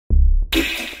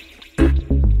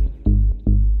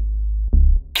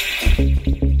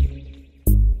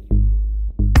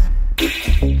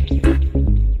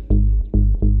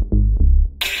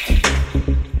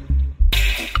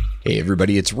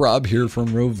everybody, it's Rob here from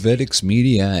Rovetics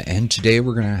Media, and today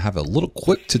we're going to have a little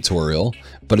quick tutorial,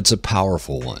 but it's a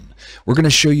powerful one. We're going to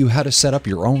show you how to set up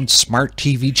your own smart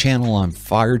TV channel on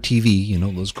Fire TV, you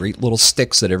know, those great little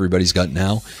sticks that everybody's got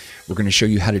now. We're going to show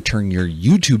you how to turn your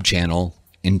YouTube channel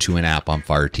into an app on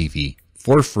Fire TV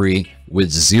for free with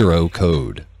zero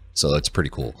code. So that's pretty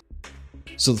cool.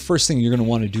 So the first thing you're going to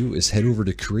want to do is head over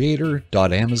to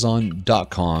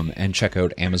creator.amazon.com and check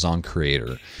out Amazon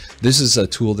Creator. This is a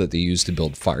tool that they use to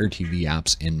build Fire TV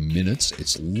apps in minutes.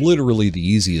 It's literally the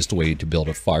easiest way to build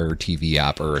a Fire TV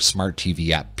app or a smart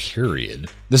TV app, period.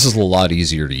 This is a lot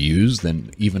easier to use than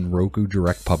even Roku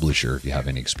Direct Publisher if you have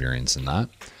any experience in that.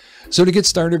 So to get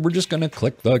started, we're just going to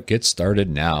click the Get Started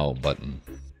Now button.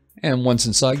 And once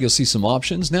inside, you'll see some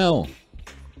options. Now,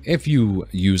 if you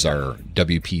use our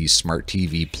WP Smart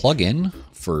TV plugin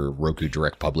for Roku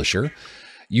Direct Publisher,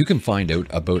 you can find out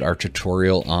about our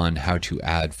tutorial on how to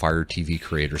add Fire TV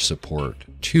creator support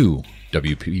to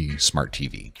WP Smart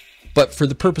TV. But for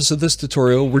the purpose of this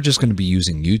tutorial, we're just going to be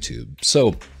using YouTube.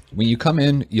 So when you come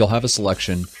in, you'll have a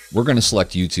selection. We're going to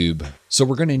select YouTube. So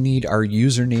we're going to need our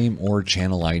username or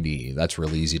channel ID. That's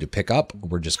really easy to pick up.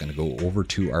 We're just going to go over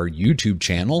to our YouTube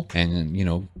channel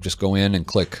and, just go in and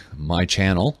click My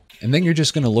Channel. And then you're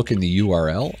just going to look in the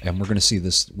URL and we're going to see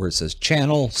this where it says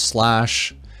channel /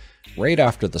 right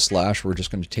after the slash, we're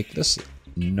just going to take this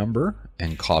number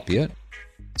and copy it.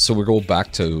 So we'll go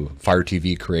back to Fire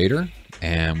TV Creator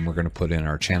and we're going to put in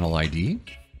our channel ID.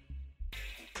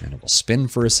 And it will spin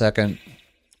for a second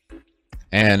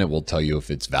and it will tell you if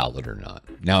it's valid or not.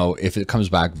 Now, if it comes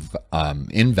back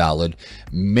invalid,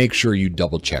 make sure you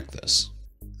double check this.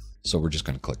 So we're just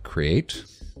going to click Create.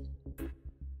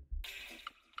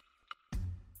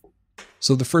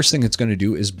 So the first thing it's going to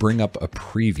do is bring up a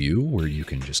preview where you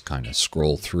can just kind of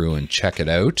scroll through and check it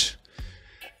out.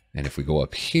 And if we go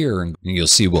up here, and you'll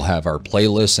see we'll have our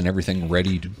playlist and everything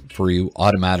ready for you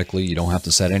automatically. You don't have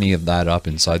to set any of that up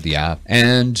inside the app.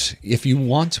 And if you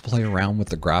want to play around with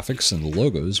the graphics and the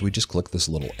logos, we just click this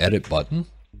little edit button.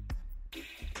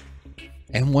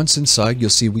 And once inside, you'll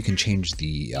see we can change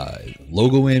the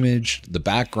logo image, the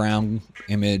background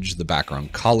image, the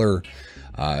background color,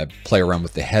 play around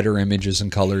with the header images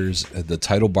and colors, the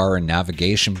title bar and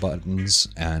navigation buttons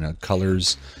and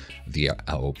colors, the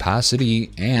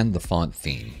opacity and the font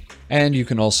theme. And you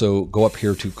can also go up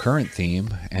here to current theme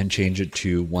and change it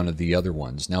to one of the other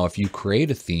ones. Now, if you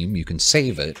create a theme, you can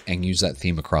save it and use that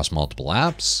theme across multiple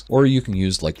apps, or you can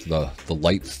use like the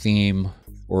light theme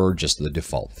or just the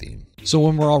default theme. So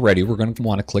when we're all ready, we're going to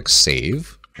want to click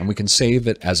save, and we can save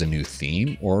it as a new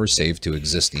theme or save to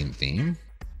existing theme.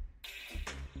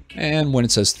 And when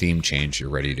it says theme change, you're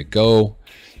ready to go.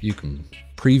 You can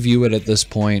preview it at this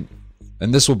point.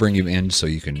 And this will bring you in so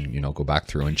you can, go back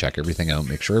through and check everything out,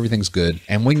 make sure everything's good.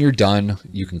 And when you're done,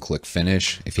 you can click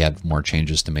finish. If you have more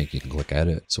changes to make, you can click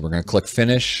edit. So we're going to click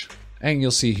finish, and you'll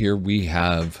see here we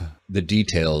have the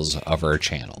details of our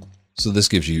channel. So this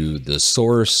gives you the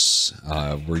source.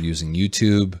 We're using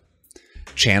YouTube,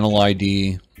 channel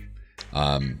ID,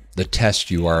 the test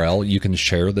URL. You can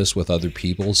share this with other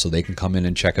people so they can come in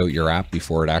and check out your app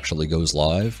before it actually goes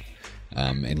live.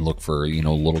 And look for,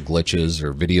 little glitches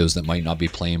or videos that might not be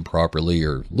playing properly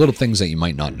or little things that you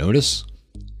might not notice.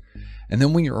 And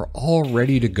then when you're all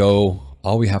ready to go,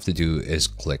 all we have to do is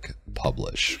click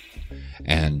publish.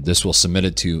 And this will submit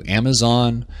it to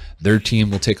Amazon. Their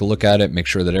team will take a look at it, make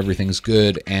sure that everything's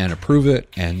good and approve it.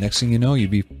 And next thing you know,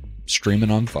 you'll be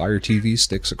streaming on Fire TV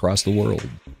sticks across the world.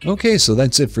 Okay, so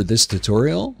that's it for this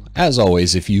tutorial. As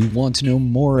always, if you want to know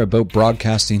more about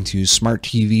broadcasting to smart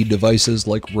TV devices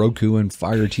like Roku and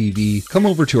Fire TV, come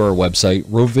over to our website,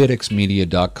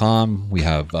 roveticsmedia.com. We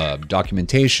have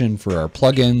documentation for our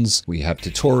plugins, we have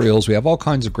tutorials, we have all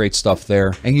kinds of great stuff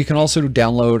there. And you can also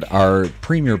download our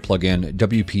premier plugin,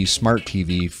 WP Smart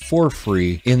TV, for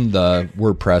free in the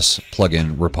WordPress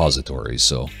plugin repository.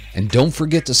 And don't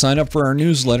forget to sign up for our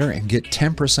newsletter and get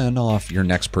 10% off your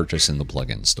next purchase in the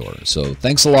plugin store. So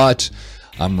thanks a lot.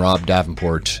 I'm Rob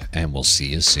Davenport, and we'll see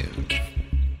you soon.